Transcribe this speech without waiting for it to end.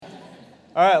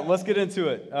All right, let's get into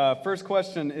it. First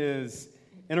question is,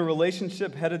 in a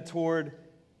relationship headed toward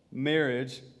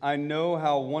marriage, I know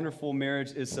how wonderful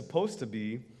marriage is supposed to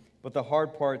be, but the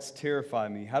hard parts terrify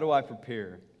me. How do I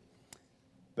prepare?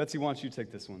 Betsy, why don't you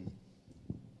take this one?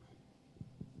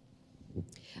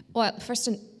 Well, first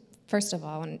of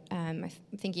all, when I'm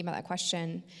thinking about that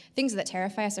question, things that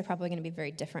terrify us are probably going to be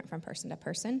very different from person to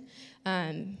person.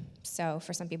 So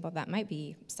for some people, that might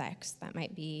be sex, that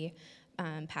might be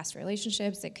past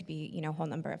relationships, it could be, a whole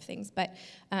number of things. But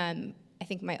I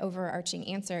think my overarching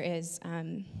answer is,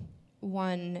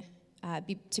 one,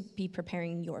 to be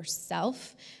preparing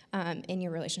yourself in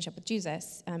your relationship with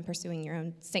Jesus, pursuing your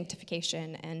own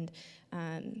sanctification, and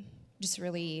just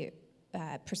really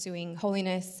pursuing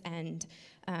holiness and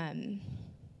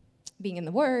being in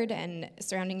the Word and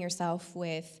surrounding yourself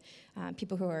with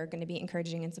people who are going to be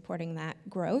encouraging and supporting that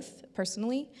growth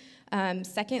personally.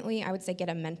 Secondly, I would say get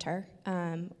a mentor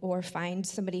or find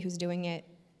somebody who's doing it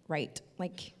right,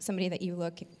 like somebody that you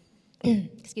look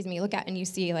at and you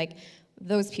see, like,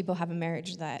 those people have a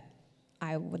marriage that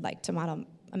I would like to model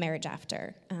a marriage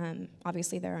after.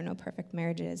 Obviously, there are no perfect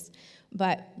marriages,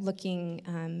 but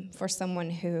looking for someone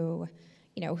who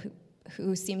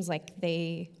seems like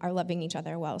they are loving each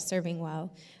other well, serving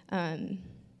well,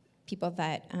 people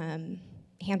that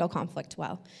handle conflict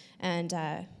well. And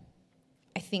I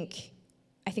think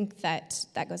that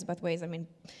goes both ways. I mean,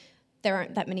 there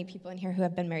aren't that many people in here who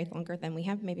have been married longer than we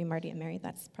have. Maybe Marty and Mary,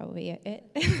 that's probably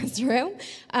it. It's true.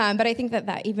 But I think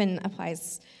that even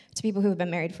applies to people who have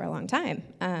been married for a long time.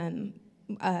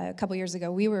 A couple years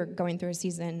ago, we were going through a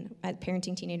season at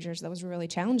parenting teenagers that was really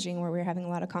challenging, where we were having a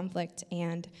lot of conflict,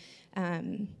 and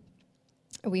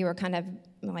we were kind of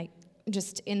like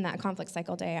just in that conflict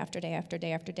cycle day after day after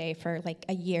day after day for like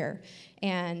a year.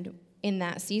 And in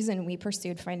that season, we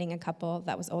pursued finding a couple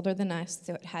that was older than us,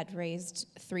 that had raised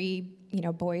 3,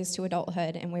 boys to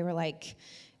adulthood, and we were like,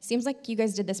 seems like you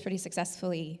guys did this pretty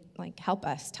successfully. Like, help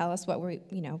us. Tell us what we're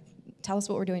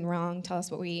doing wrong. Tell us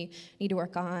what we need to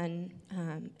work on.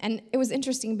 And it was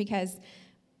interesting because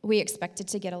we expected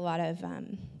to get a lot of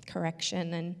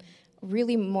correction, and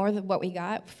really more than what we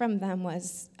got from them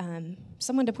was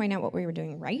someone to point out what we were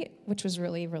doing right, which was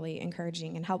really, really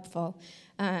encouraging and helpful.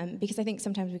 Because I think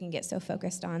sometimes we can get so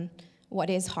focused on what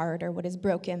is hard or what is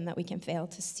broken that we can fail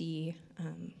to see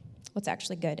what's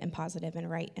actually good and positive and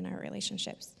right in our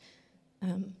relationships.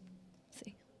 Let's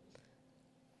see.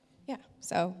 Yeah,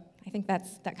 so I think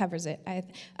that covers it.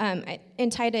 In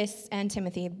Titus and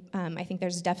Timothy, I think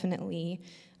there's definitely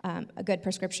a good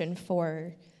prescription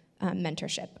for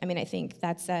mentorship. I mean, I think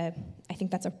that's a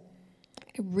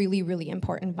really, really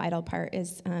important, vital part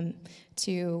is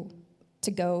to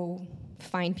go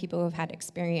find people who have had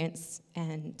experience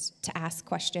and to ask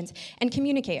questions and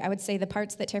communicate. I would say the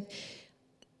parts that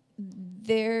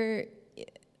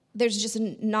there's just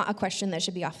not a question that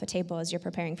should be off the table as you're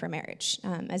preparing for marriage,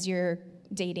 as you're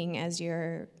dating, as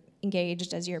you're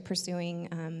engaged, as you're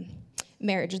pursuing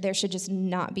marriage. There should just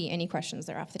not be any questions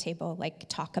that are off the table. Like,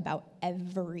 talk about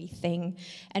everything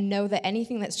and know that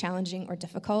anything that's challenging or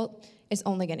difficult is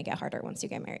only going to get harder once you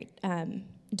get married.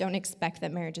 Don't expect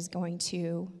that marriage is going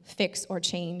to fix or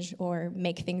change or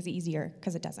make things easier,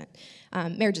 because it doesn't.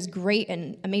 Marriage is great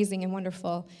and amazing and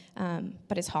wonderful,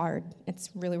 but it's hard. It's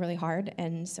really, really hard.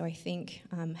 And so I think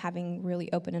having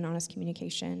really open and honest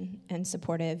communication and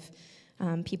supportive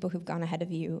people who've gone ahead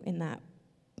of you in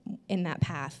that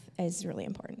path is really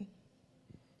important.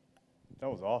 That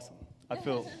was awesome.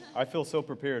 I feel so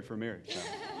prepared for marriage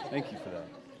now. Thank you for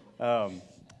that.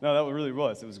 No, that really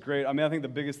was. It was great. I mean, I think the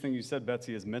biggest thing you said,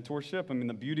 Betsy, is mentorship. I mean,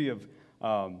 the beauty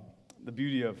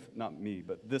of not me,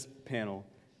 but this panel,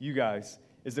 you guys,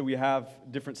 is that we have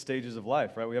different stages of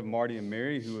life, right? We have Marty and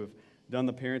Mary who have done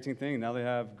the parenting thing, and now they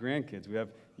have grandkids. We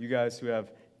have you guys who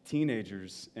have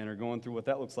teenagers and are going through what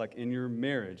that looks like in your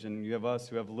marriage, and you have us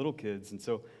who have little kids. And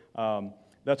so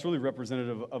that's really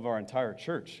representative of our entire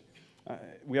church.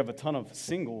 We have a ton of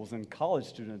singles and college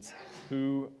students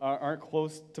who aren't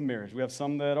close to marriage. We have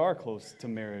some that are close to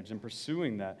marriage and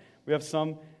pursuing that. We have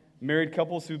some married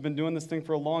couples who've been doing this thing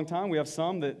for a long time. We have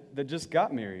some that just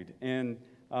got married and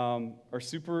are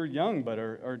super young but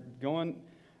are going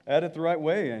at it the right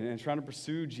way and trying to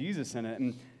pursue Jesus in it.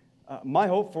 And my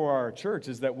hope for our church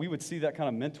is that we would see that kind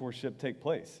of mentorship take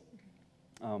place.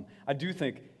 I do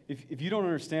think if you don't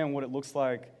understand what it looks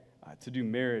like to do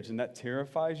marriage and that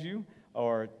terrifies you,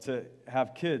 or to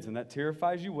have kids and that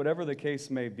terrifies you, whatever the case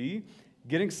may be,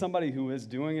 getting somebody who is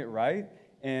doing it right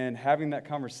and having that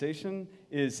conversation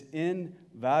is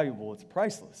invaluable. It's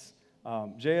priceless.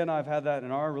 Jay and I have had that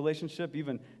in our relationship.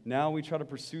 Even now we try to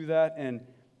pursue that, and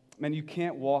man, you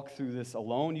can't walk through this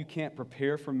alone. You can't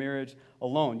prepare for marriage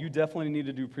alone. You definitely need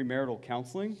to do premarital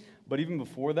counseling. But even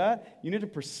before that, you need to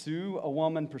pursue a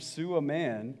woman, pursue a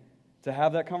man to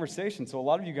have that conversation. So a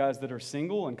lot of you guys that are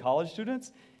single and college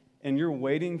students, and you're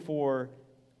waiting for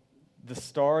the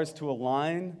stars to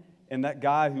align, and that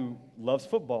guy who loves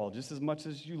football just as much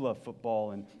as you love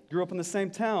football and grew up in the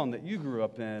same town that you grew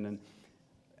up in and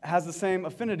has the same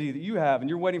affinity that you have, and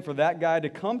you're waiting for that guy to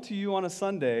come to you on a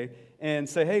Sunday and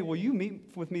say, hey, will you meet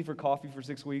with me for coffee for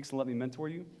 6 weeks and let me mentor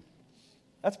you?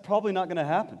 That's probably not going to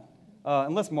happen,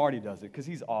 unless Marty does it, because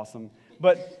he's awesome.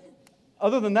 But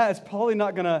other than that, it's probably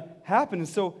not going to happen. And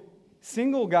so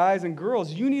single guys and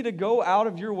girls, you need to go out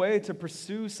of your way to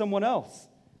pursue someone else.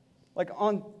 Like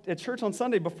at church on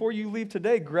Sunday, before you leave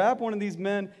today, grab one of these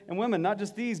men and women, not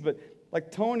just these, but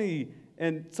like Tony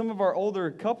and some of our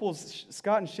older couples,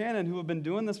 Scott and Shannon, who have been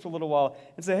doing this for a little while,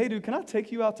 and say, hey, dude, can I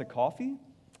take you out to coffee?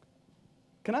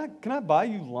 Can I buy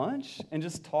you lunch and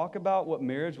just talk about what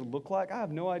marriage would look like? I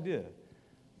have no idea.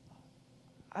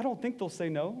 I don't think they'll say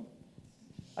no.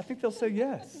 I think they'll say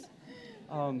yes.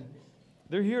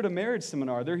 They're here at a marriage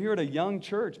seminar. They're here at a young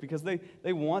church because they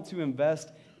want to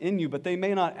invest in you, but they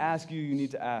may not ask you. You need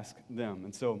to ask them.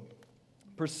 And so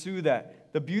pursue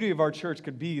that. The beauty of our church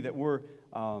could be that we're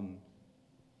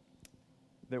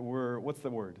what's the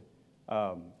word?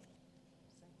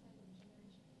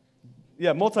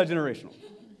 Multi-generational.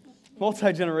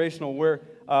 Multi-generational, where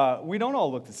we don't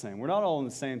all look the same. We're not all in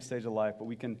the same stage of life, but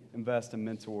we can invest and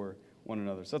mentor one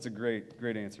another. So that's a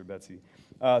great answer, Betsy.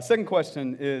 Second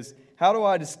question is, how do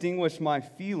I distinguish my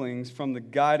feelings from the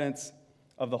guidance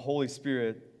of the Holy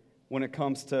Spirit when it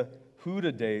comes to who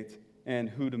to date and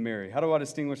who to marry? How do I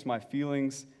distinguish my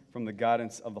feelings from the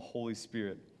guidance of the Holy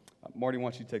Spirit? Marty,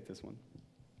 why don't you take this one?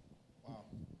 Wow.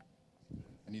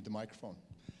 I need the microphone.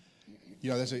 You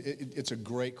know, it's a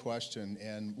great question,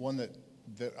 and one that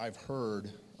I've heard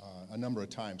a number of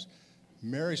times.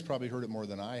 Mary's probably heard it more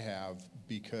than I have,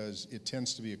 because it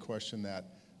tends to be a question that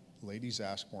ladies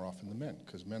ask more often than men,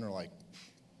 because men are like,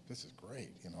 this is great,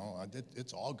 you know,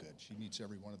 it's all good. She meets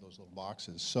every one of those little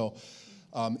boxes. So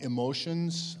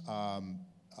emotions,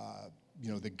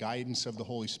 you know, the guidance of the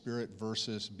Holy Spirit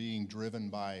versus being driven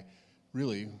by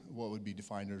really what would be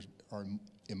defined as our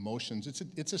emotions.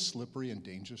 It's a slippery and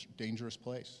dangerous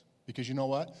place, because you know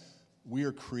what? We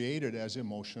are created as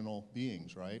emotional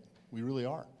beings, right? We really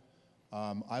are.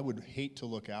 I would hate to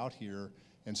look out here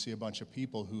and see a bunch of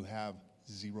people who have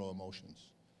zero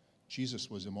emotions. Jesus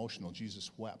was emotional.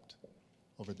 Jesus wept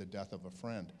over the death of a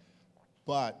friend.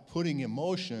 But putting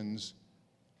emotions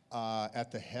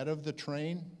at the head of the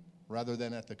train rather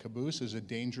than at the caboose is a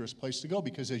dangerous place to go,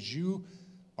 because as you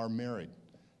are married,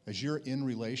 as you're in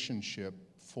relationship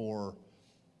for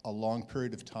a long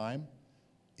period of time,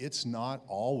 it's not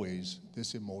always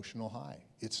this emotional high.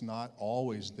 It's not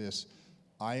always this,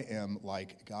 I am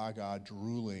like Gaga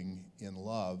drooling in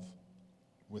love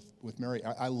with Mary.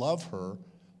 I love her,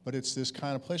 but it's this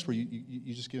kind of place where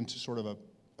you just get into sort of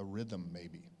a rhythm,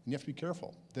 maybe. And you have to be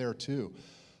careful there, too.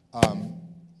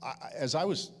 As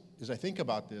I think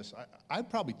about this, I'd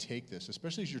probably take this,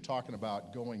 especially as you're talking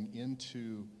about going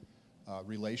into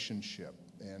relationship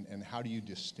and how do you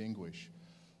distinguish.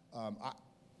 Because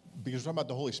we're talking about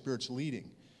the Holy Spirit's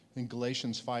leading. I think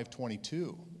Galatians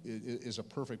 5:22 is a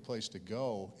perfect place to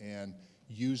go and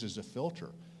use as a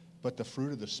filter. But the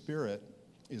fruit of the Spirit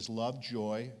is love,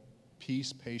 joy,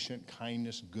 peace, patience,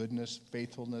 kindness, goodness,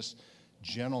 faithfulness,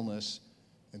 gentleness,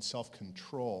 and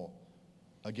self-control.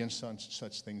 Against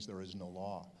such things there is no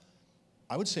law.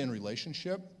 I would say in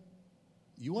relationship,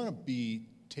 you want to be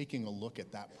taking a look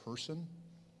at that person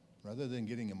rather than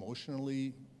getting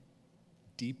emotionally,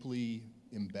 deeply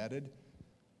embedded.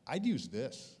 I'd use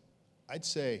this. I'd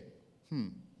say,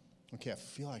 okay, I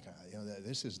feel like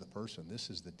this is the person, this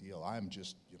is the deal. I'm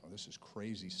just, this is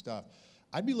crazy stuff.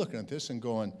 I'd be looking at this and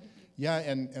going, yeah,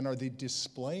 and are they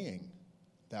displaying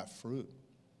that fruit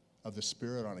of the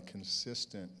Spirit on a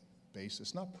consistent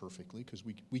basis? Not perfectly, because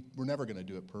we're never going to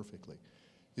do it perfectly.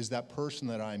 Is that person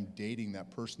that I'm dating, that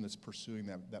person that's pursuing,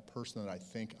 that person that I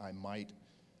think I might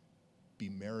be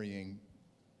marrying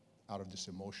out of this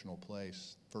emotional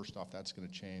place, first off, that's going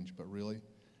to change. But really,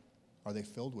 are they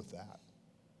filled with that?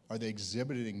 Are they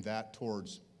exhibiting that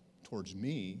towards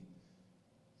me?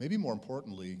 Maybe more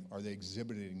importantly, are they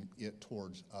exhibiting it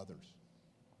towards others?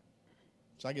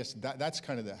 So I guess that's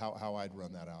kind of how I'd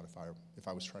run that out if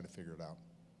I was trying to figure it out.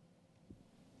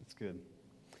 That's good.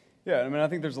 Yeah, I mean, I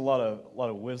think there's a lot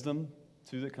of wisdom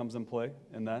too that comes in play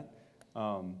in that.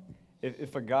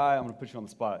 If a guy, I'm going to put you on the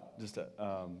spot just to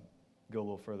go a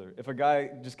little further. If a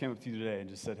guy just came up to you today and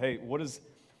just said, "Hey,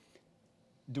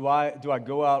 do I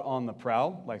go out on the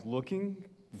prowl, like looking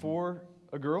for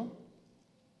a girl?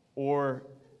 Or,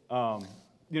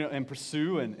 and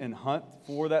pursue and hunt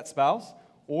for that spouse?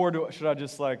 Or should I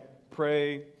just like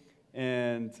pray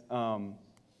and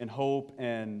hope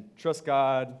and trust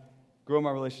God, grow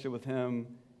my relationship with Him,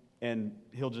 and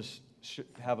He'll just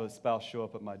have a spouse show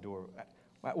up at my door?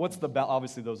 What's the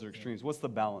obviously those are extremes. What's the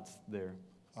balance there?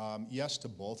 Yes to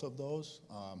both of those.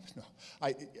 No.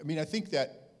 I think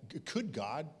that could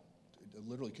God,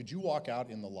 literally, could you walk out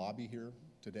in the lobby here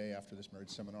today after this marriage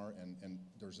seminar and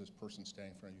there's this person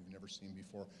standing in front of you you've never seen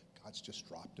before? God's just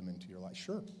dropped him into your life.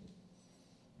 Sure.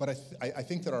 But I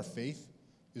think that our faith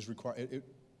is it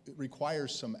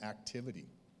requires some activity.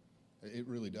 It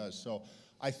really does. So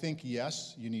I think,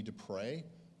 yes, you need to pray.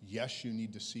 Yes, you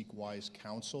need to seek wise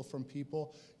counsel from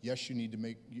people. Yes, you need to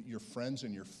make your friends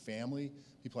and your family,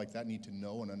 people like that need to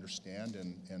know and understand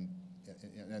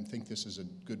and think this is a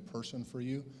good person for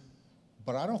you.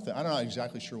 But I'm not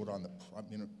exactly sure what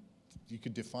you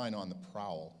could define on the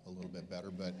prowl a little bit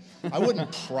better, but I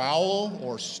wouldn't prowl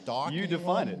or stalk you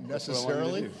define it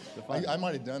necessarily. I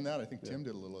might have done that. I think Tim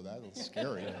did a little of that. It was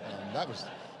scary.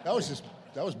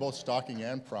 That was both stalking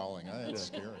and prowling. That's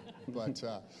scary. But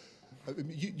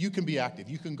you can be active.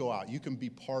 You can go out. You can be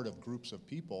part of groups of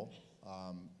people.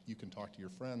 You can talk to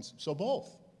your friends. So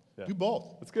both. Yeah. Do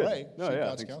both. That's good. Pray. No,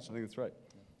 yeah, I think that's right.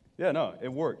 Yeah, no,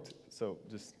 it worked. So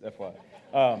just FYI.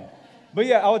 But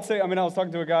yeah, I would say, I was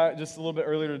talking to a guy just a little bit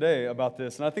earlier today about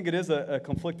this, and I think it is a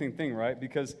conflicting thing, right?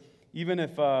 Because even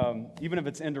if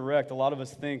it's indirect, a lot of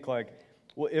us think like,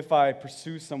 well, if I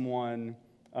pursue someone,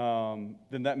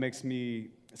 then that makes me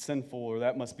sinful or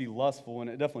that must be lustful, and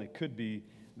it definitely could be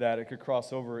that. It could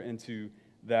cross over into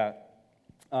that.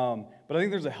 But I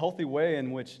think there's a healthy way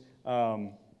in which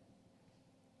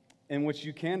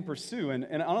you can pursue,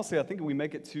 and honestly, I think we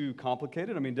make it too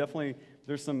complicated. Definitely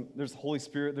there's Holy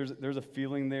Spirit, there's a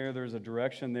feeling there, there's a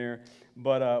direction there.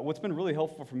 But what's been really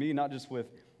helpful for me, not just with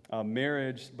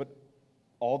marriage, but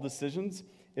all decisions,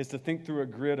 is to think through a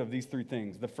grid of these three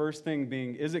things. The first thing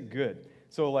being, is it good?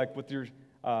 So like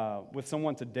with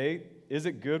someone to date, is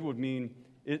it good would mean,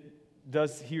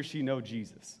 does he or she know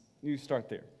Jesus? You start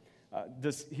there.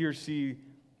 Does he or she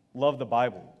love the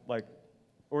Bible?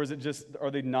 Or is it just,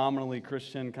 are they nominally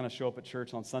Christian, kind of show up at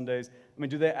church on Sundays?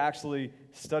 Do they actually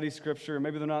study Scripture?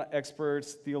 Maybe they're not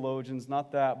experts, theologians,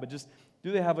 not that, but just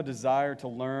do they have a desire to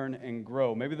learn and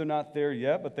grow? Maybe they're not there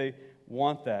yet, but they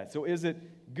want that. So is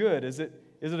it good? Is it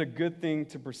a good thing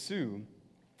to pursue?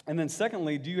 And then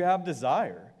secondly, do you have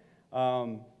desire?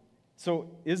 So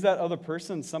is that other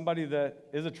person somebody that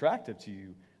is attractive to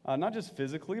you? Not just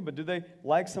physically, but do they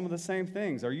like some of the same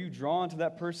things? Are you drawn to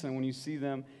that person when you see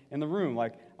them in the room,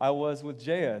 like I was with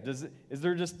Jaya? Is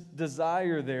there just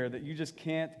desire there that you just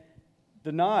can't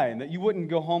deny, and that you wouldn't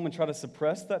go home and try to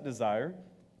suppress that desire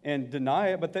and deny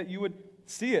it, but that you would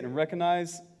see it and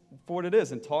recognize for what it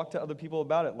is and talk to other people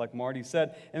about it, like Marty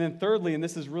said? And then thirdly, and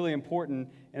this is really important,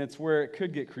 and it's where it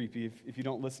could get creepy if you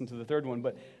don't listen to the third one,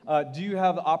 but do you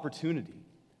have the opportunity,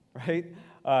 right?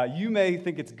 You may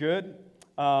think it's good.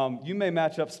 You may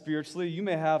match up spiritually. You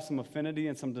may have some affinity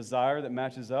and some desire that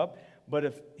matches up. But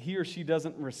if he or she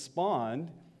doesn't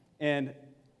respond, and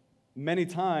many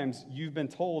times you've been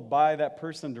told by that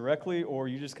person directly, or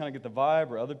you just kind of get the vibe,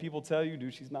 or other people tell you,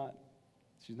 dude, she's not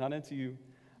into you,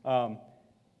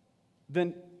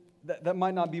 then that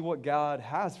might not be what God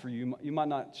has for you. You might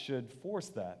not should force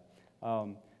that.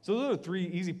 So those are three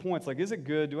easy points. Like, is it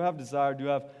good? Do I have desire? Do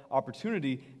I have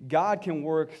opportunity? God can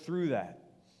work through that.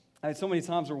 So many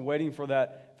times we're waiting for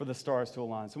the stars to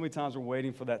align. So many times we're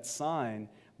waiting for that sign,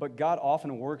 but God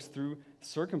often works through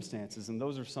circumstances, and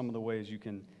those are some of the ways you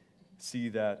can see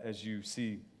that as you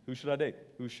see, who should I date?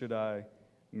 Who should I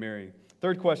marry?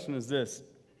 Third question is this: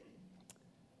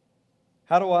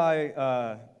 How do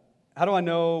I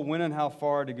know when and how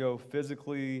far to go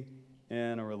physically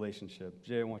in a relationship?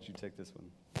 Jay, I want you to take this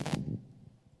one.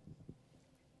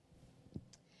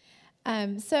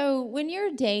 So when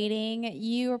you're dating,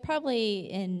 you are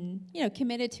probably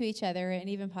committed to each other and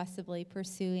even possibly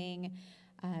pursuing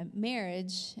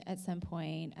marriage at some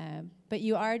point. But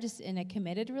you are just in a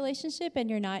committed relationship, and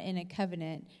you're not in a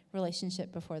covenant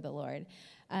relationship before the Lord.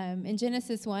 In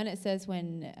Genesis 1, it says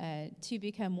when two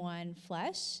become one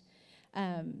flesh,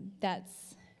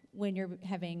 that's when you're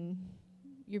being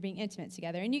intimate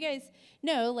together. And you guys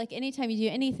know, like anytime you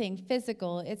do anything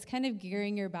physical, it's kind of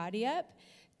gearing your body up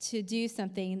to do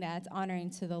something that's honoring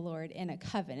to the Lord in a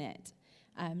covenant,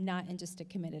 not in just a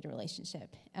committed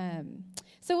relationship.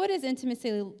 So what does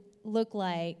intimacy look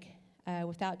like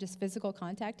without just physical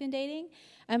contact in dating?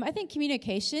 I think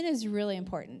communication is really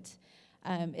important.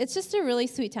 It's just a really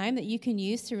sweet time that you can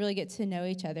use to really get to know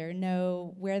each other,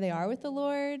 know where they are with the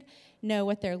Lord, know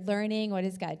what they're learning, what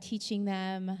is God teaching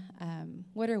them,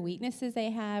 what are weaknesses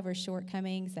they have or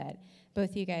shortcomings that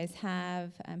both you guys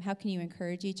have, how can you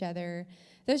encourage each other.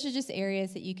 Those are just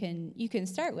areas that you can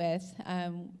start with.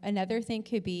 Another thing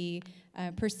could be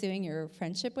pursuing your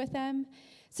friendship with them.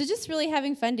 So just really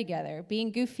having fun together,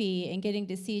 being goofy and getting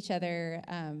to see each other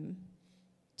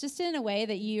just in a way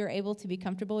that you are able to be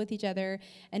comfortable with each other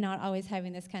and not always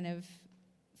having this kind of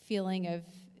feeling of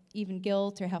even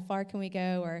guilt or how far can we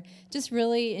go, or just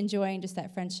really enjoying just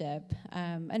that friendship.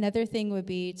 Another thing would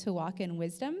be to walk in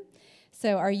wisdom.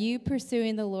 So are you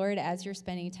pursuing the Lord as you're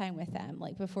spending time with them?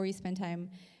 Like before you spend time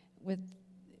with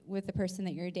the person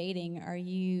that you're dating, are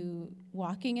you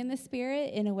walking in the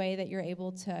Spirit in a way that you're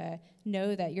able to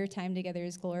know that your time together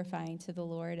is glorifying to the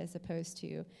Lord, as opposed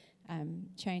to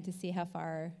trying to see how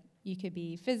far you could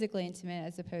be physically intimate,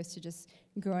 as opposed to just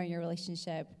growing your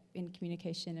relationship in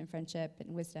communication and friendship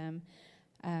and wisdom?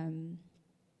 And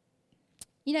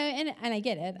I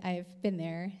get it. I've been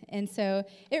there. And so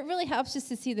it really helps just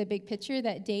to see the big picture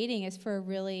that dating is for a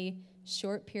really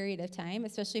short period of time,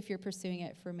 especially if you're pursuing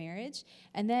it for marriage.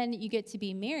 And then you get to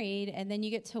be married, and then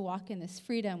you get to walk in this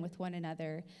freedom with one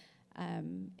another.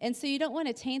 And so you don't want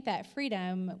to taint that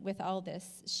freedom with all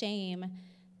this shame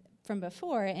from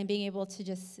before, and being able to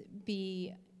just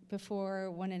be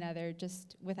before one another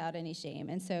just without any shame.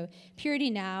 And so purity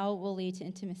now will lead to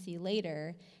intimacy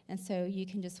later, and so you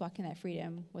can just walk in that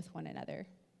freedom with one another.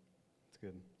 That's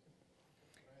good.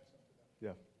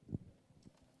 Yeah.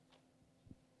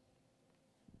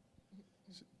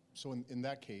 So in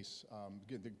that case,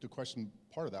 the question,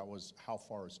 part of that was how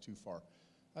far is too far?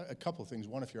 A couple of things.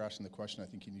 One, if you're asking the question, I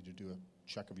think you need to do a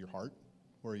check of your heart,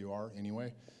 where you are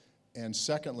anyway. And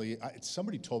secondly,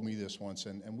 somebody told me this once,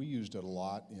 and we used it a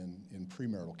lot in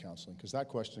premarital counseling, because that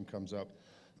question comes up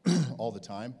all the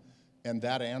time. And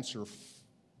that answer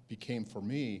became for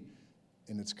me,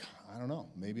 and I don't know,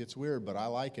 maybe it's weird, but I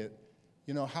like it.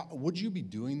 How would you be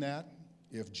doing that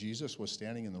if Jesus was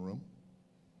standing in the room?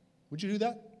 Would you do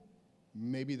that?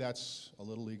 Maybe that's a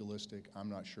little legalistic. I'm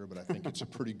not sure, but I think it's a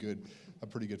pretty good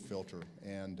filter.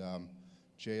 And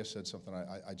Jaya said something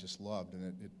I just loved,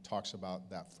 and it talks about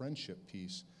that friendship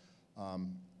piece. I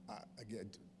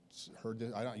heard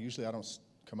this. I don't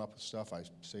come up with stuff. I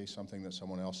say something that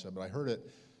someone else said, but I heard it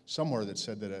somewhere that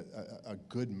said that a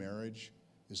good marriage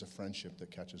is a friendship that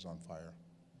catches on fire,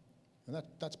 and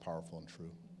that's powerful and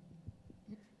true.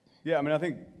 Yeah, I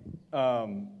think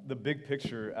the big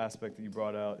picture aspect that you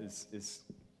brought out is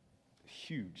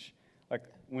huge. Like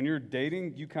when you're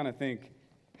dating, you kind of think,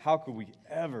 how could we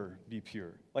ever be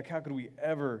pure? Like, how could we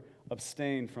ever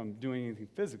abstain from doing anything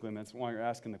physically? And that's why you're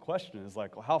asking the question, is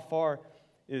like, well, how far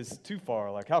is too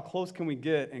far? Like, how close can we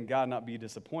get and God not be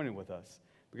disappointed with us?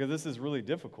 Because this is really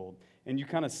difficult. And you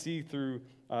kind of see through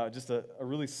just a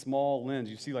really small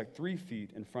lens. You see like 3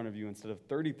 feet in front of you instead of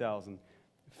 30,000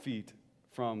 feet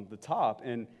from the top.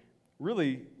 And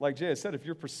really, like Jay said, if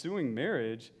you're pursuing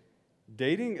marriage,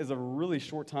 dating is a really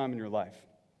short time in your life.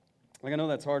 Like, I know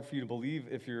that's hard for you to believe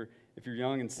if you're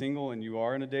young and single and you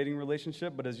are in a dating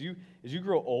relationship, but as you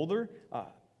grow older,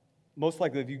 most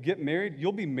likely if you get married,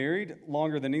 you'll be married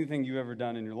longer than anything you've ever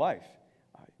done in your life.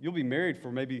 You'll be married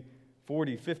for maybe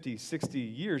 40, 50, 60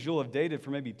 years. You'll have dated for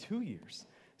maybe 2 years.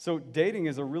 So dating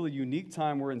is a really unique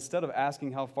time where instead of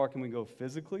asking how far can we go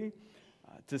physically,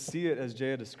 to see it as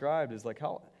Jaya described is like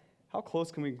how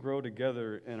close can we grow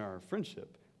together in our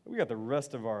friendship? We got the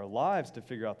rest of our lives to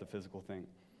figure out the physical thing.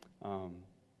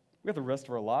 We got the rest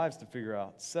of our lives to figure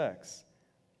out sex.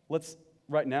 Let's,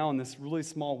 right now in this really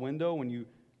small window, when you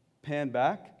pan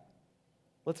back,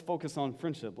 let's focus on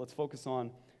friendship. Let's focus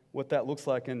on what that looks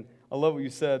like. And I love what you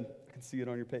said. I can see it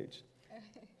on your page.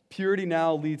 Purity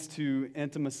now leads to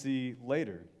intimacy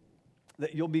later.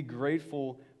 That you'll be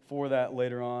grateful for that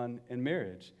later on in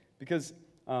marriage. Because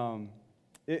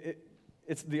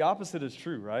it's the opposite is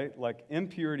true, right? Like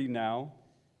impurity now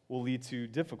will lead to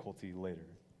difficulty later.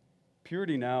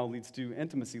 Purity now leads to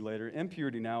intimacy later.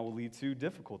 Impurity now will lead to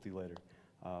difficulty later.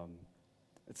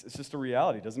 It's just a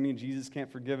reality. It doesn't mean Jesus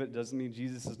can't forgive it. It doesn't mean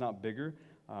Jesus is not bigger.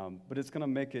 But it's going to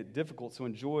make it difficult. So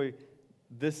enjoy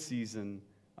this season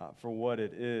for what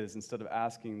it is instead of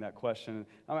asking that question.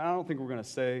 I don't think we're going to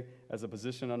say as a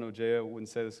position, I know Jaya wouldn't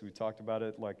say this, we talked about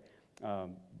it, like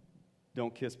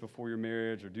don't kiss before your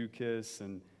marriage or do kiss,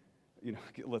 and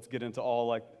let's get into all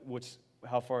like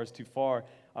how far is too far.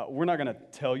 We're not going to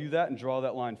tell you that and draw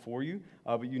that line for you,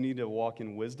 but you need to walk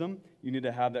in wisdom. You need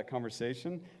to have that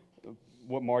conversation.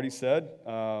 What Marty said,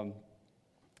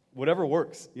 whatever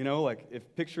works. Like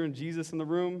if picturing Jesus in the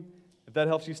room, If that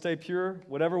helps you stay pure,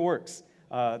 whatever works.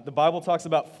 The Bible talks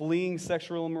about fleeing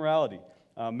sexual immorality.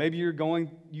 Maybe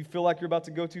you feel like you're about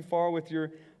to go too far with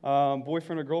your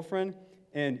boyfriend or girlfriend,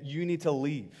 and you need to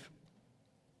leave.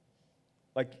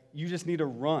 Like, you just need to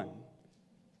run.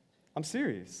 I'm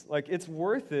serious. Like, it's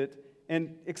worth it.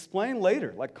 And explain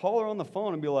later. Like, call her on the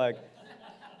phone and be like,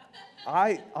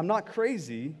 I'm not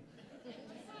crazy.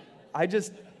 I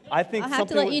think I'll have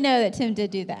to let you know that Tim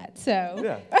did do that. So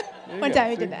Yeah. one time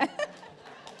he did that.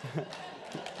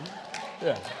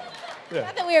 Yeah.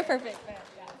 Not that we were perfect,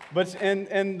 but yeah.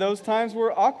 And those times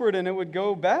were awkward and it would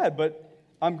go bad, but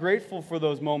I'm grateful for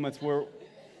those moments where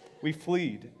we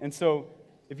fleed. And so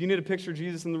if you need to picture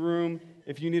Jesus in the room,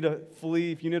 if you need to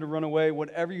flee, if you need to run away,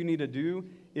 whatever you need to do,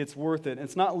 it's worth it. And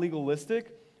it's not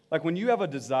legalistic. Like, when you have a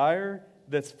desire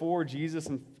that's for Jesus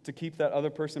and to keep that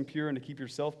other person pure and to keep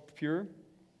yourself pure,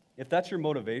 if that's your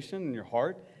motivation in your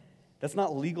heart, that's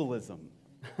not legalism,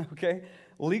 okay?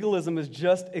 Legalism is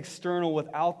just external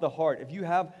without the heart. If you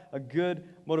have a good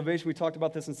motivation, we talked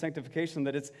about this in sanctification,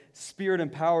 that it's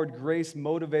spirit-empowered,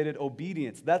 grace-motivated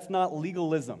obedience. That's not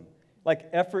legalism. Like,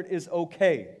 effort is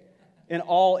okay in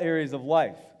all areas of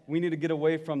life. We need to get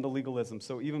away from the legalism.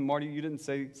 So even, Marty, you didn't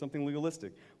say something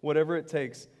legalistic. Whatever it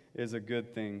takes is a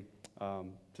good thing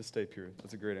to stay pure.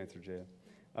 That's a great answer,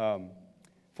 Jaya.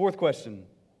 Fourth question.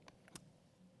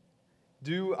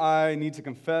 Do I need to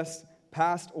confess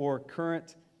past or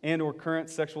current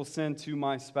sexual sin to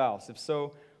my spouse? If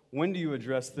so, when do you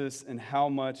address this and how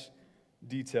much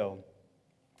detail?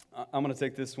 I'm going to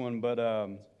take this one, but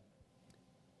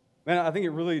man, I think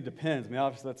it really depends. I mean,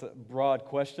 obviously that's a broad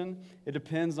question. It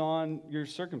depends on your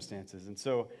circumstances. And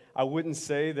so I wouldn't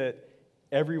say that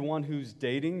everyone who's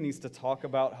dating needs to talk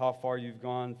about how far you've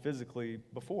gone physically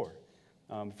before.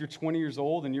 If you're 20 years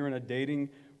old and you're in a dating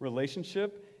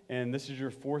relationship and this is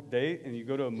your fourth date and you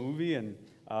go to a movie and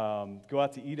go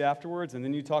out to eat afterwards and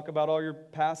then you talk about all your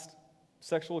past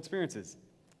sexual experiences,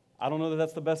 I don't know that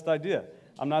that's the best idea.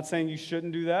 I'm not saying you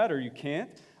shouldn't do that or you can't.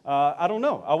 I don't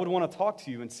know. I would want to talk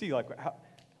to you and see, like,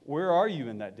 where are you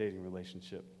in that dating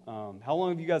relationship? How long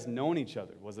have you guys known each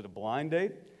other? Was it a blind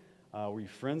date? Were you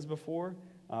friends before?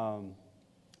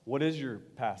 What is your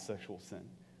past sexual sin?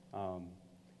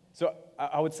 So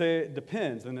I would say it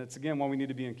depends, and it's, again, why we need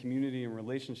to be in community and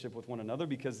relationship with one another,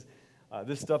 because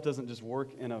this stuff doesn't just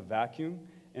work in a vacuum.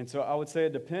 And so I would say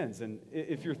it depends. And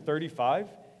if you're 35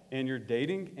 and you're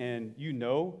dating and you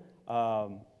know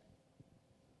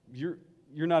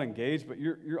you're not engaged, but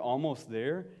you're almost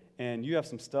there, and you have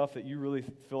some stuff that you really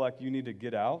feel like you need to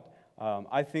get out,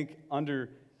 I think under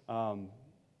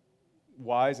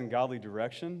wise and godly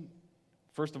direction,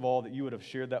 first of all, that you would have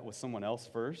shared that with someone else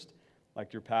first,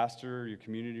 like your pastor, your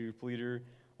community leader,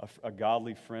 a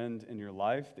godly friend in your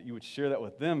life, that you would share that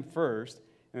with them first,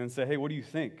 and then say, hey, what do you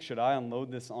think? Should I unload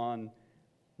this on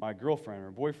my girlfriend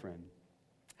or boyfriend?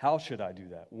 How should I do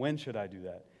that? When should I do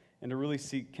that? And to really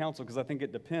seek counsel, because I think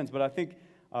it depends. But I think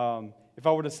if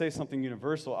I were to say something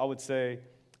universal, I would say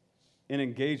in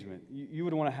engagement, you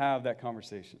would want to have that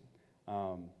conversation.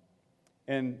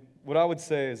 And what I would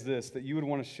say is this, that you would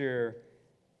want to share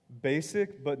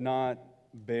basic but not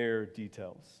bare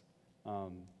details.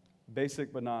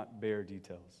 Basic but not bare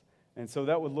details. And so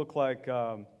that would look like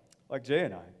Jay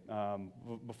and I.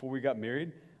 Before we got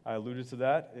married, I alluded to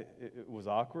that. It was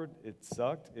awkward. It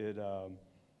sucked. It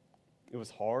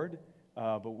was hard.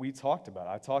 But we talked about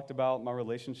it. I talked about my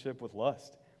relationship with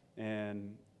lust.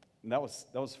 And that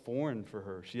was foreign for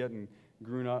her. She hadn't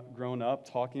grown up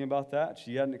talking about that.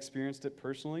 She hadn't experienced it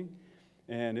personally.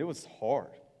 And it was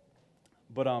hard.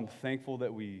 But I'm thankful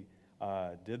that we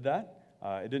did that.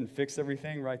 It didn't fix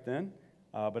everything right then.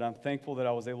 But I'm thankful that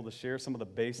I was able to share some of the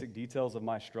basic details of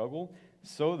my struggle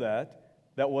so that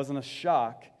wasn't a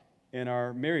shock in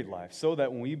our married life. So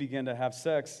that when we began to have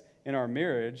sex in our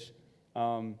marriage,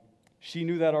 she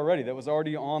knew that already. That was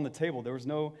already on the table. There was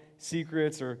no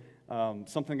secrets or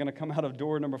something going to come out of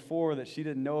door number 4 that she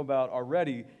didn't know about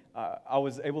already. I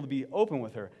was able to be open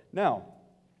with her. Now,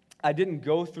 I didn't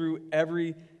go through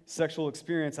every sexual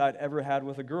experience I'd ever had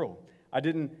with a girl. I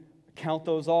didn't count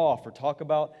those off or talk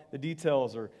about the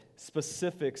details or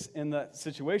specifics in that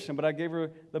situation, but I gave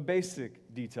her the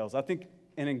basic details. I think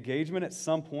an engagement at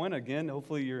some point, again,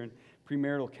 hopefully you're in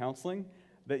premarital counseling,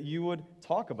 that you would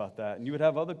talk about that and you would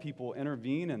have other people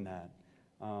intervene in that.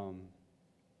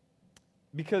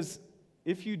 Because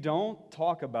if you don't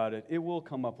talk about it, it will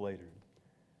come up later.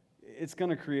 It's going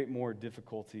to create more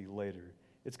difficulty later.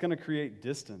 It's going to create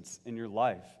distance in your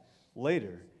life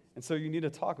later. And so you need to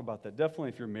talk about that. Definitely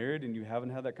if you're married and you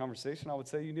haven't had that conversation, I would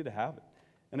say you need to have it.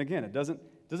 And again, it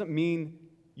doesn't mean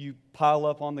you pile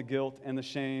up on the guilt and the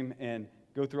shame and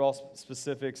go through all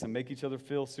specifics and make each other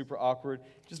feel super awkward.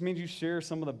 It just means you share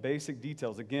some of the basic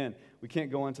details. Again, we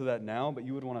can't go into that now, but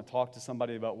you would want to talk to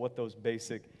somebody about what those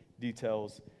basic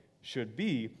details should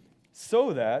be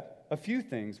so that a few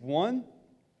things. One,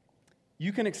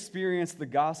 you can experience the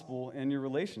gospel in your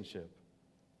relationship.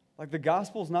 Like the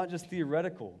gospel is not just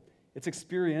theoretical, it's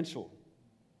experiential.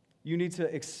 You need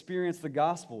to experience the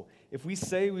gospel. If we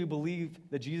say we believe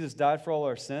that Jesus died for all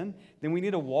our sin, then we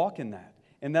need to walk in that.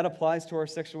 And that applies to our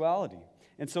sexuality.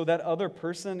 And so that other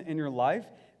person in your life,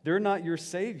 they're not your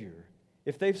savior.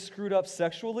 If they've screwed up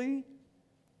sexually,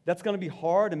 that's going to be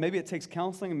hard, and maybe it takes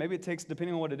counseling, and maybe it takes,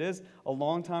 depending on what it is, a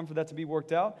long time for that to be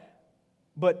worked out.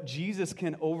 But Jesus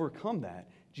can overcome that.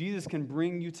 Jesus can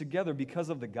bring you together because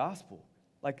of the gospel.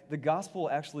 Like the gospel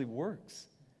actually works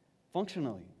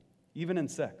functionally, even in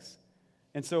sex.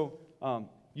 And so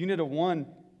you need to, one,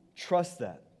 trust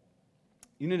that.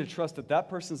 You need to trust that that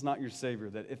person's not your savior,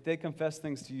 that if they confess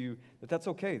things to you, that that's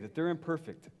okay, that they're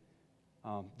imperfect.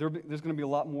 There's going to be a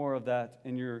lot more of that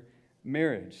in your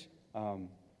marriage. And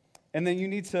then you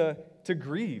need to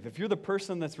grieve. If you're the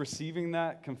person that's receiving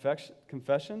that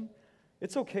confession,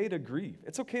 it's okay to grieve.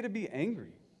 It's okay to be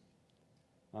angry.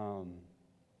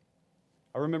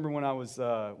 I remember when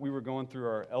we were going through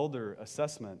our elder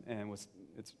assessment, and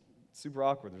it's super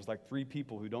awkward. There's like 3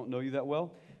 people who don't know you that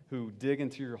well who dig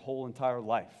into your whole entire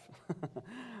life.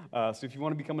 So if you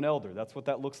want to become an elder, that's what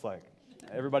that looks like.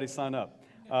 Everybody sign up.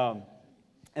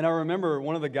 And I remember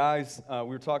one of the guys, we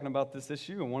were talking about this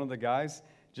issue, and one of the guys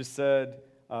just said,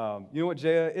 you know what,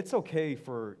 Jaya, it's okay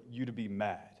for you to be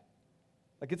mad.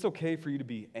 Like, it's okay for you to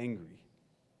be angry.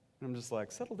 And I'm just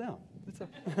like, settle down.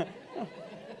 I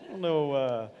don't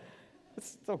know,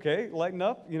 it's okay, lighten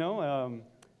up, you know.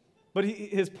 But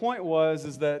his point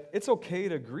is that it's okay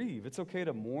to grieve. It's okay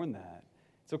to mourn that.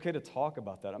 It's okay to talk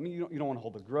about that. I mean, you don't want to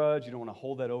hold a grudge. You don't want to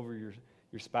hold that over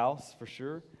your spouse, for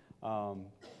sure.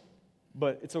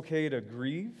 But it's okay to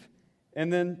grieve.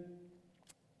 And then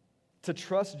to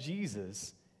trust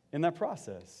Jesus in that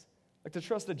process. Like to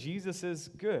trust that Jesus is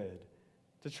good.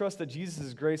 To trust that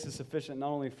Jesus' grace is sufficient not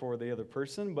only for the other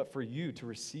person, but for you to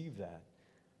receive that.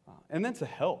 And then to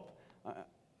help.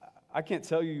 I can't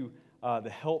tell you the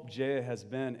help Jaya has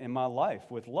been in my life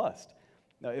with lust.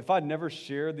 Now, if I'd never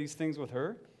shared these things with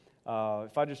her,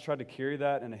 if I just tried to carry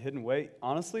that in a hidden way,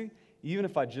 honestly, even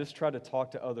if I just tried to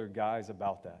talk to other guys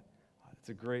about that, it's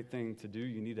a great thing to do.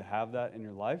 You need to have that in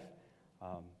your life.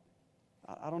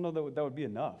 I don't know that would be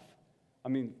enough. I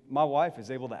mean, my wife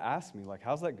is able to ask me, like,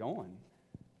 how's that going?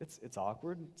 It's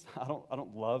awkward. I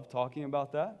don't love talking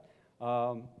about that.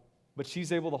 But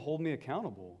she's able to hold me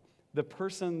accountable. The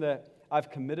person that I've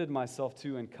committed myself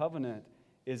to in covenant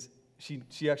is,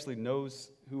 she actually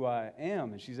knows who I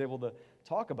am, and she's able to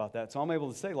talk about that. So I'm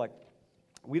able to say, like,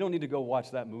 we don't need to go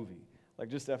watch that movie. Like,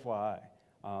 just FYI.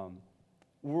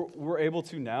 We're able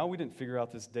to now. We didn't figure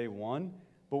out this day one,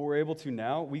 but we're able to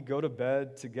now. We go to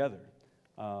bed together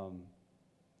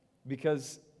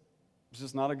because it's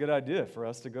just not a good idea for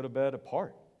us to go to bed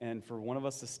apart and for one of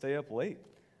us to stay up late.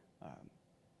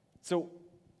 So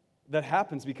that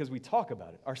happens because we talk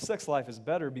about it. Our sex life is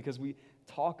better because we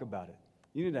talk about it.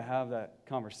 You need to have that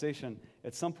conversation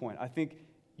at some point. I think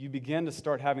you begin to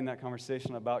start having that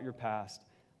conversation about your past,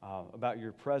 about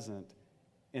your present,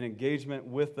 in engagement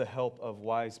with the help of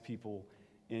wise people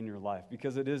in your life,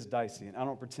 because it is dicey, and I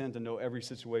don't pretend to know every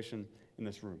situation in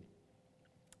this room.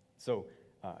 So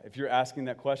if you're asking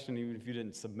that question, even if you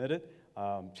didn't submit it,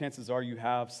 chances are you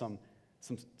have some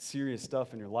serious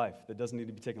stuff in your life that doesn't need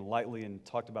to be taken lightly and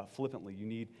talked about flippantly. You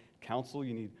need counsel,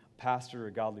 you need a pastor or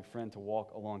a godly friend to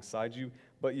walk alongside you,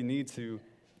 but you need to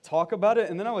talk about it.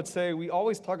 And then I would say we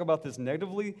always talk about this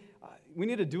negatively. We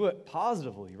need to do it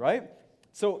positively, right?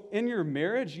 So in your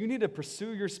marriage, you need to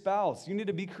pursue your spouse. You need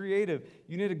to be creative.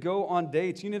 You need to go on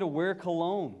dates. You need to wear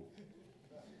cologne.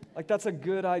 Like, that's a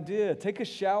good idea. Take a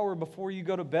shower before you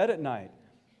go to bed at night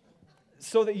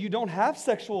so that you don't have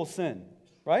sexual sin,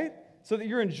 right? So that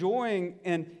you're enjoying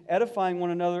and edifying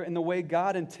one another in the way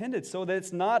God intended, so that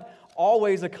it's not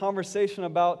always a conversation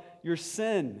about your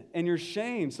sin and your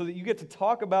shame, so that you get to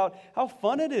talk about how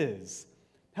fun it is,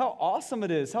 how awesome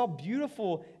it is, how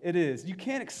beautiful it is. You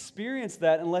can't experience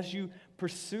that unless you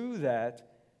pursue that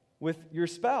with your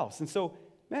spouse. And so,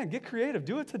 man, get creative.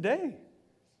 Do it today.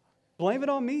 Blame it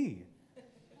on me.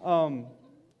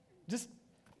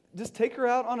 Just take her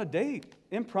out on a date,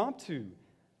 impromptu.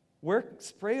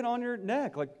 Spray it on your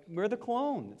neck, like wear the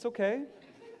cologne. It's okay.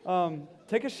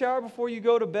 Take a shower before you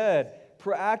go to bed,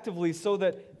 proactively, so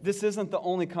that this isn't the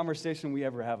only conversation we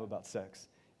ever have about sex,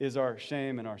 is our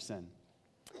shame and our sin.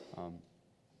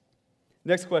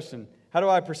 Next question. How do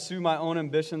I pursue my own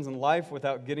ambitions in life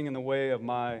without getting in the way of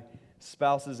my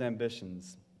spouse's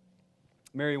ambitions?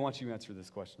 Mary, why don't you answer this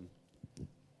question?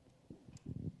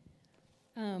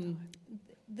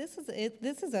 This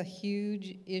is a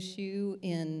huge issue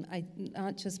in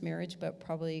not just marriage, but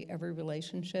probably every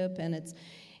relationship, and it's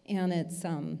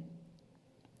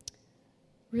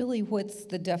really what's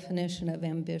the definition of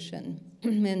ambition,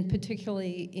 and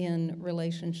particularly in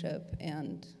relationship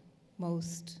and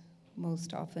most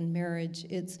often marriage.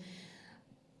 It's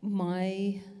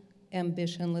my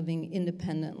ambition living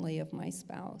independently of my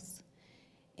spouse,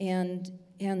 and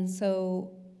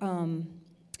so.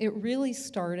 It really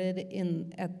started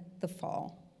at the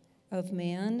fall of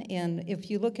man. And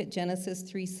if you look at Genesis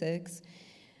 3:6,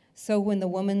 so when the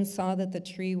woman saw that the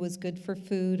tree was good for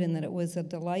food and that it was a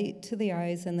delight to the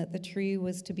eyes and that the tree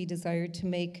was to be desired to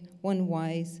make one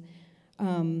wise,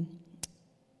 and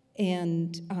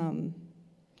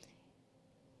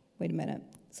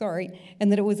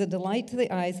that it was a delight to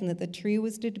the eyes and that the tree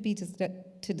was to be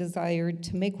desired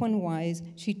to make one wise,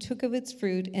 she took of its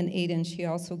fruit and ate, and she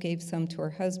also gave some to her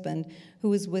husband who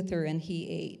was with her, and he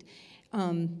ate.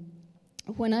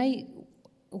 When I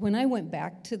went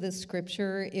back to the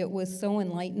scripture, it was so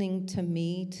enlightening to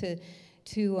me to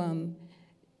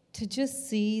just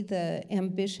see the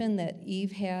ambition that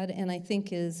Eve had, and I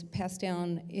think is passed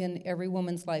down in every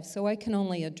woman's life. So I can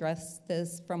only address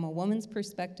this from a woman's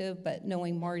perspective, but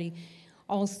knowing Marty,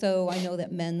 also I know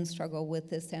that men struggle with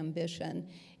this ambition.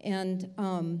 And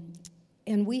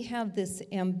we have this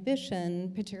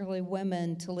ambition, particularly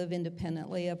women, to live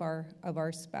independently of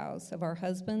our spouse, of our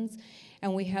husbands.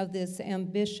 And we have this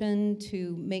ambition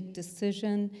to make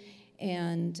decision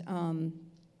and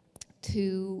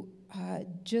to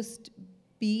just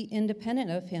be independent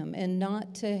of him and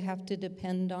not to have to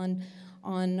depend on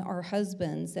our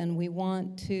husbands. And we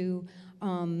want to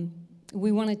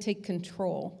take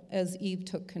control, as Eve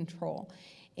took control.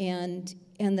 And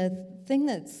the thing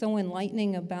that's so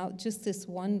enlightening about just this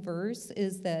one verse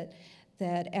is that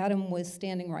Adam was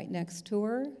standing right next to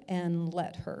her and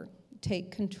let her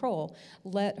take control.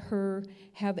 Let her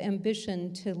have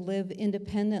ambition to live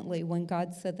independently when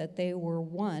God said that they were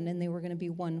one and they were going to be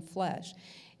one flesh.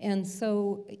 And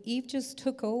so Eve just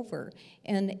took over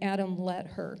and Adam let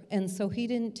her. And so he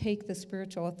didn't take the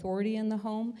spiritual authority in the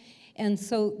home. And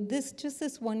so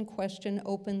this one question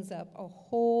opens up a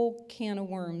whole can of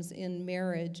worms in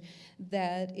marriage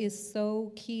that is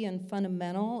so key and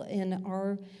fundamental in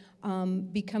our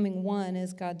becoming one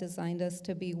as God designed us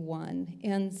to be one.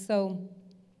 And so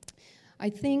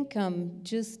I think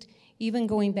just even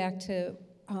going back to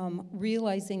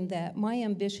realizing that my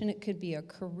ambition, it could be a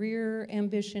career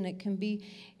ambition, it can be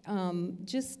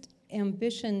just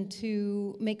ambition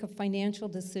to make a financial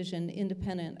decision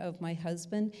independent of my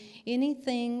husband.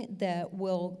 Anything that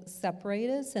will separate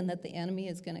us and that the enemy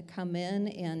is going to come in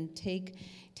and take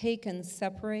and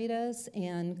separate us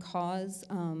and cause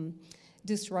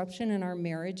disruption in our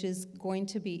marriage is going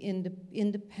to be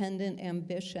independent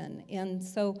ambition. And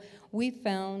so we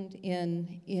found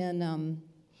in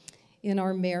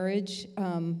our marriage,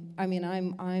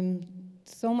 I'm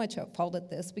so much at fault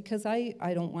at this because I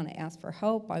don't want to ask for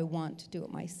help. I want to do it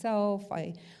myself.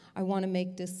 I want to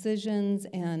make decisions,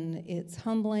 and it's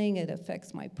humbling. It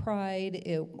affects my pride.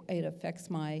 It affects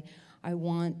I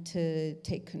want to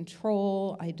take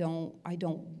control. I don't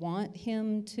want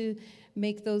him to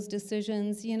make those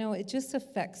decisions. You know, it just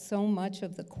affects so much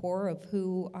of the core of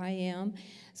who I am.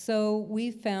 So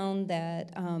we found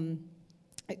that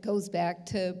it goes back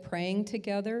to praying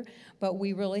together, but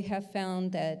we really have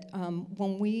found that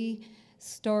when we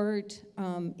start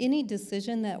any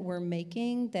decision that we're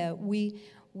making, that we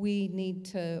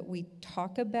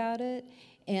talk about it.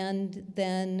 And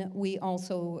then we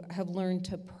also have learned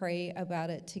to pray about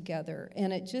it together.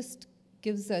 And it just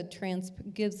gives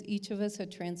each of us a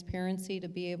transparency to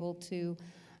be able to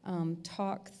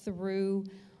talk through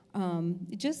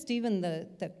just even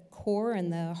the core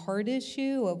and the heart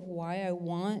issue of why I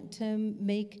want to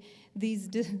make these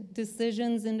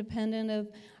decisions independent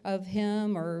of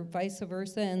him or vice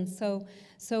versa. And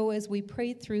so as we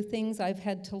pray through things, I've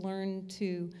had to learn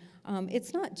to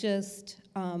it's not just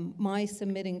my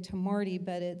submitting to Marty,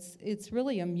 but it's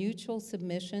really a mutual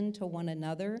submission to one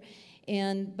another.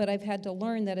 But I've had to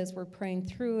learn that as we're praying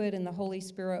through it, and the Holy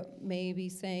Spirit may be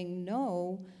saying,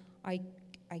 "No, I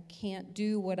can't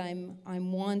do what I'm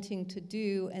wanting to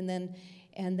do," and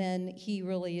And then he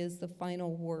really is the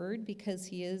final word because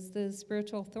he is the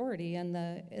spiritual authority and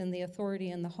the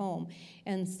authority in the home.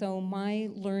 And so my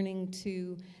learning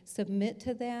to submit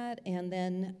to that, and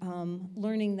then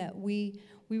learning that we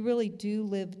really do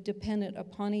live dependent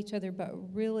upon each other, but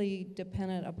really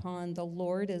dependent upon the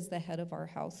Lord as the head of our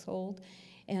household.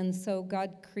 And so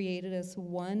God created us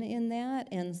one in that.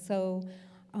 And so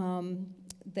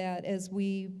that as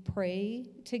we pray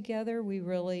together, we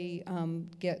really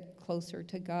get closer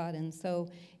to God. And so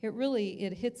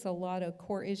it hits a lot of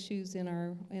core issues in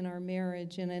our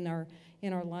marriage and in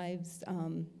our lives,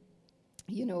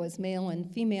 as male and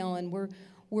female. And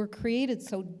we're created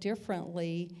so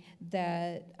differently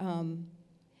that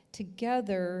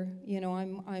together,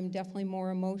 I'm definitely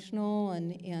more emotional,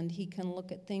 and he can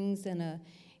look at things in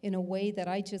a way that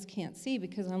I just can't see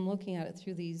because I'm looking at it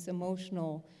through these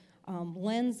emotional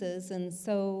lenses. And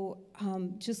so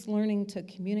just learning to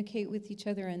communicate with each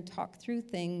other and talk through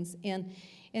things, and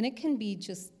it can be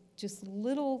just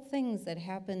little things that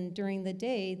happen during the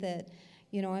day that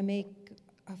I make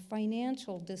a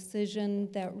financial decision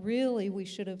that really we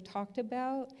should have talked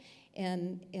about,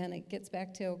 and it gets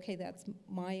back to, okay, that's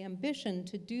my ambition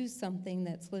to do something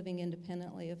that's living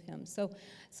independently of him. So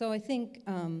I think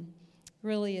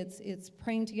really it's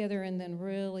praying together and then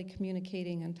really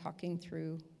communicating and talking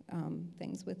through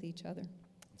things with each other.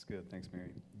 That's good. Thanks,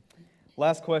 Mary.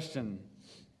 Last question.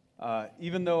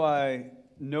 Even though I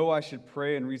know I should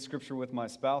pray and read scripture with my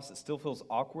spouse, it still feels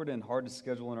awkward and hard to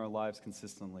schedule in our lives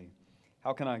consistently.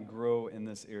 How can I grow in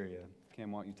this area?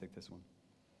 Cam, why don't you take this one?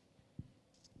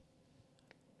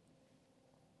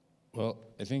 Well,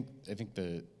 I think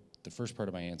the first part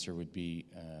of my answer would be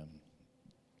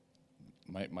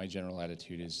my general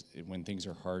attitude is when things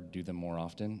are hard, do them more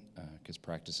often, because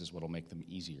practice is what will make them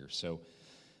easier. So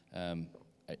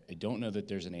I don't know that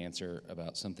there's an answer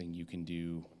about something you can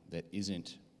do that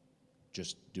isn't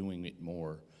just doing it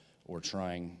more or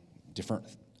trying different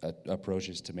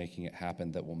approaches to making it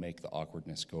happen that will make the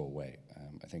awkwardness go away.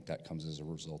 I think that comes as a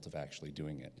result of actually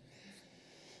doing it.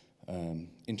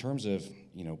 In terms of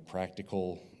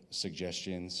practical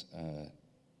suggestions,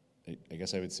 I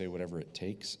guess I would say whatever it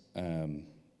takes.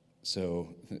 So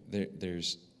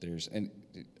there's and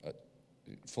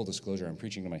full disclosure, I'm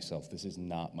preaching to myself. This is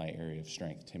not my area of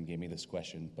strength. Tim gave me this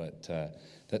question, but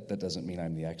that doesn't mean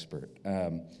I'm the expert.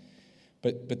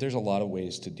 But there's a lot of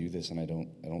ways to do this, and I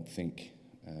don't think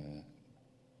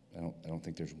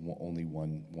there's only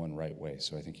one right way.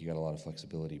 So I think you got a lot of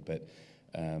flexibility. But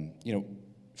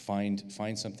find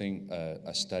something,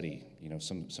 a study,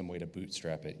 some way to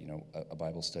bootstrap it, a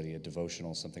Bible study, a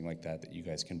devotional, something like that you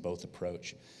guys can both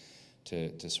approach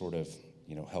to sort of,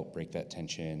 help break that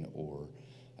tension or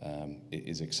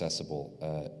is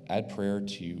accessible. Add prayer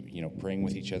to, praying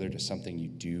with each other to something you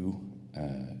do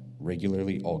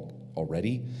regularly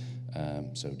already.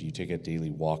 So do you take a daily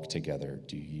walk together?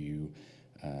 Do you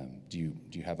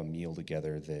have a meal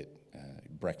together that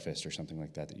breakfast or something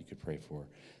like that you could pray for?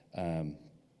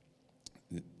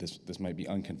 This might be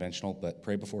unconventional, but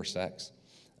pray before sex.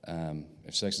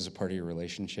 If sex is a part of your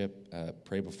relationship,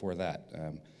 pray before that.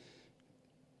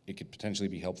 It could potentially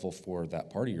be helpful for that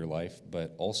part of your life,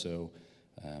 but also,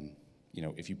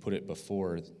 if you put it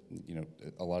before,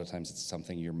 a lot of times it's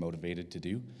something you're motivated to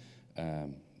do.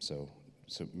 So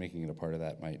making it a part of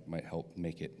that might help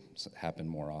make it happen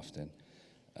more often.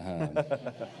 That's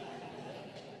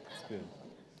good.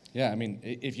 Yeah, I mean,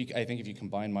 I think if you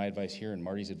combine my advice here and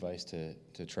Marty's advice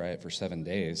to try it for 7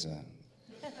 days, There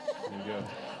you go.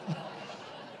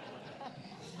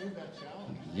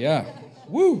 yeah,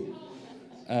 woo.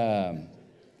 I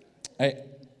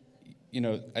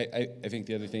think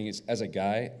the other thing is, as a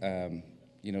guy,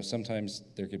 sometimes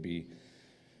there could be,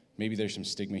 maybe there's some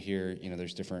stigma here.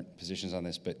 There's different positions on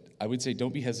this, but I would say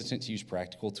don't be hesitant to use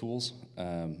practical tools.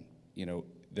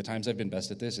 The times I've been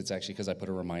best at this, it's actually because I put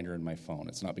a reminder in my phone.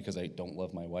 It's not because I don't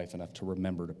love my wife enough to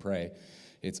remember to pray.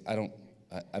 It's I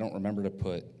don't remember to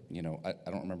put, I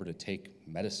don't remember to take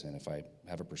medicine if I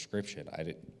have a prescription.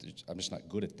 I'm just not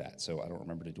good at that. So I don't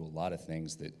remember to do a lot of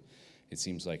things that it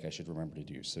seems like I should remember to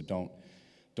do. So don't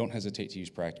hesitate to use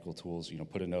practical tools.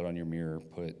 Put a note on your mirror,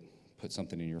 put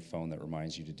something in your phone that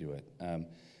reminds you to do it.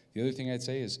 The other thing I'd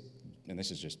say is, and this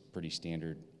is just pretty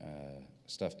standard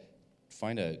stuff,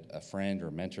 find a friend or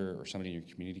a mentor or somebody in your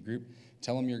community group.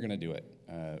 Tell them you're going to do it.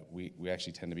 We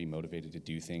actually tend to be motivated to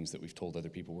do things that we've told other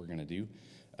people we're going to do.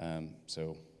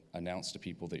 So announce to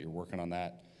people that you're working on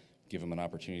that. Give them an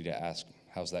opportunity to ask,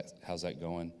 how's that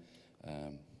going?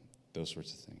 Those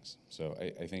sorts of things. So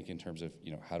I think in terms of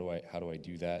how do I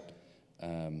do that?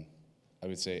 I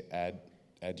would say add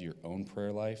to your own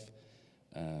prayer life.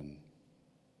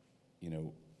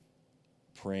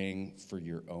 praying for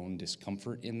your own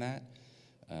discomfort in that.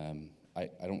 I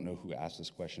don't know who asked this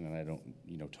question, and I don't,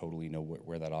 totally know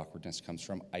where that awkwardness comes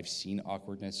from. I've seen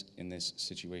awkwardness in this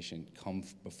situation come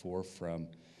before from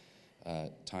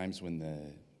times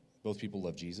when both people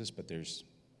love Jesus, but there's,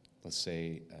 let's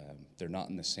say, they're not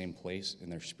in the same place in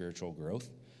their spiritual growth.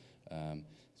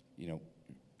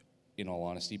 In all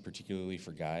honesty, particularly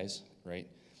for guys, right?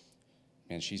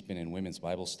 And she's been in women's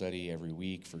Bible study every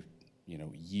week for,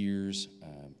 years.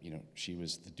 She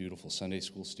was the dutiful Sunday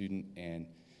school student, and,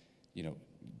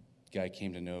 guy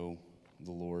came to know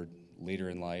the Lord later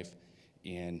in life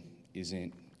and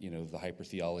isn't, the hyper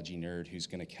theology nerd who's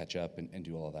going to catch up and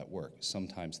do all of that work.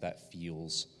 Sometimes that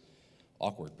feels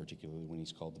awkward, particularly when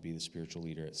he's called to be the spiritual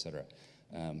leader, etc.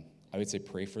 I would say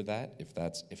pray for that.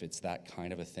 If it's that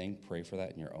kind of a thing, pray for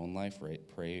that in your own life, right?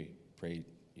 Pray,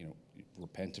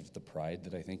 repent of the pride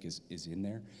that I think is in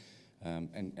there,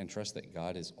 and trust that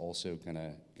God is also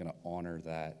gonna honor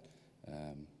that,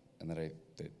 and that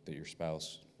your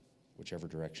spouse, whichever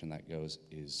direction that goes,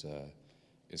 is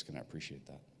gonna appreciate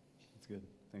that. That's good.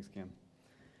 Thanks, Cam.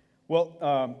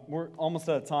 Well, we're almost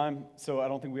out of time, so I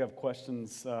don't think we have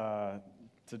questions to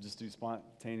just do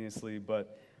spontaneously,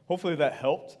 but hopefully that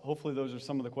helped. Hopefully those are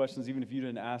some of the questions. Even if you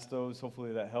didn't ask those,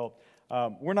 hopefully that helped.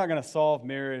 We're not going to solve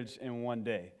marriage in one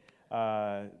day.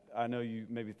 I know you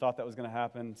maybe thought that was going to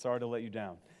happen. Sorry to let you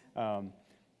down.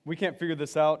 We can't figure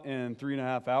this out in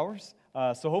 3.5 hours.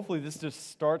 So hopefully this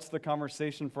just starts the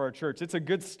conversation for our church. It's a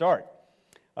good start.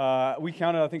 We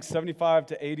counted, I think, 75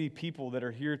 to 80 people that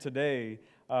are here today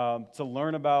to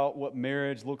learn about what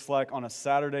marriage looks like on a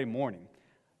Saturday morning.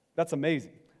 That's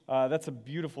amazing. That's a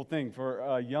beautiful thing for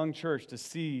a young church to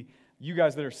see you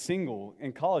guys that are single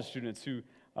and college students who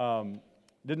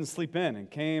didn't sleep in and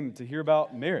came to hear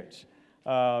about marriage.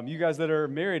 You guys that are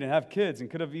married and have kids and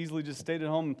could have easily just stayed at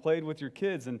home and played with your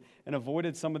kids and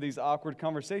avoided some of these awkward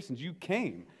conversations. You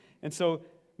came. And so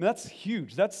that's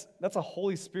huge. That's a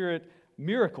Holy Spirit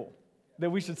miracle that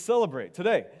we should celebrate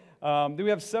today. We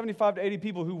have 75 to 80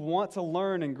 people who want to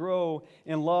learn and grow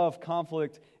in love,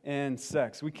 conflict, and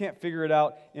sex. We can't figure it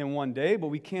out in one day, but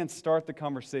we can start the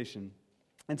conversation.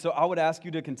 And so I would ask you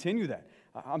to continue that.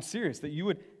 I'm serious, that you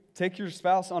would take your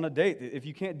spouse on a date. If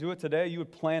you can't do it today, you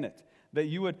would plan it. That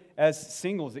you would, as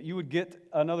singles, that you would get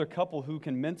another couple who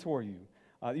can mentor you.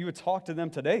 You would talk to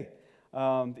them today.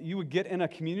 You would get in a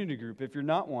community group if you're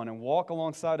not one and walk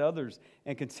alongside others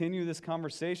and continue this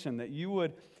conversation. That you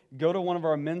would go to one of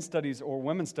our men's studies or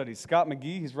women's studies. Scott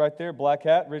McGee, he's right there, black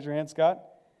hat. Raise your hand, Scott.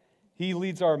 He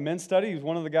leads our men's study. He's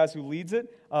one of the guys who leads it.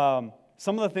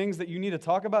 Some of the things that you need to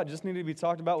talk about just need to be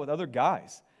talked about with other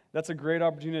guys. That's a great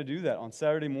opportunity to do that on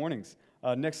Saturday mornings.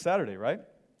 Next Saturday, right,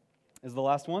 is the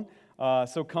last one.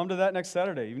 So come to that next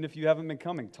Saturday, even if you haven't been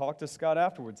coming. Talk to Scott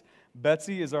afterwards.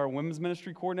 Betsy is our women's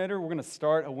ministry coordinator. We're going to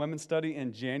start a women's study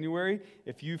in January.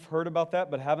 If you've heard about that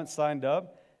but haven't signed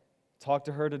up, talk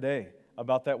to her today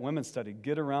about that women's study.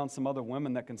 Get around some other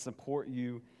women that can support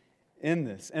you in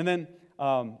this. And then,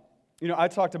 I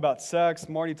talked about sex.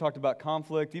 Marty talked about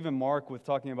conflict. Even Mark with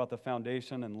talking about the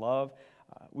foundation and love.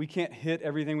 We can't hit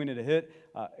everything we need to hit,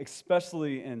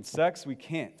 especially in sex. We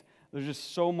can't. There's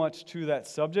just so much to that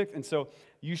subject. And so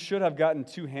you should have gotten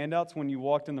 2 handouts when you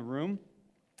walked in the room.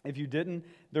 If you didn't,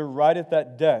 they're right at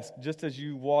that desk just as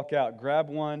you walk out. Grab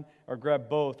one or grab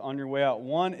both on your way out.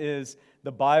 One is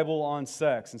the Bible on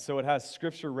sex. And so it has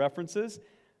scripture references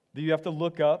that you have to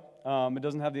look up. It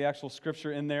doesn't have the actual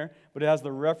scripture in there, but it has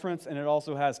the reference and it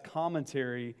also has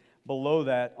commentary below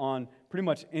that on pretty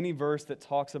much any verse that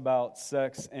talks about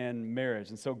sex and marriage.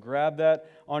 And so grab that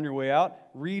on your way out.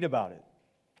 Read about it.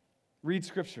 Read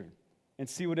scripture and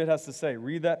see what it has to say.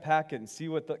 Read that packet and see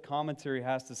what the commentary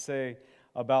has to say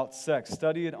about sex.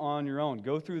 Study it on your own.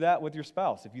 Go through that with your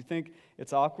spouse. If you think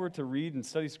it's awkward to read and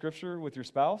study scripture with your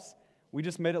spouse, we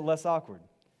just made it less awkward.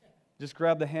 Just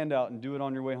grab the handout and do it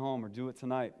on your way home or do it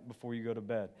tonight before you go to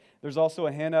bed. There's also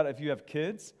a handout if you have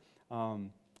kids.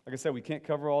 Like I said, we can't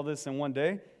cover all this in one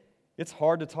day. It's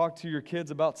hard to talk to your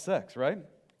kids about sex, right?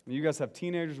 You guys have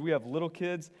teenagers. We have little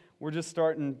kids. We're just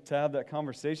starting to have that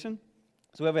conversation.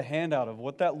 So we have a handout of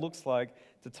what that looks like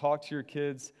to talk to your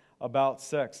kids about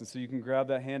sex. And so you can grab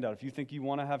that handout. If you think you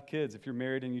want to have kids, if you're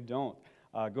married and you don't,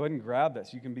 go ahead and grab that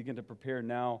so you can begin to prepare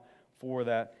now for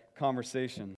that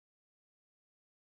conversation.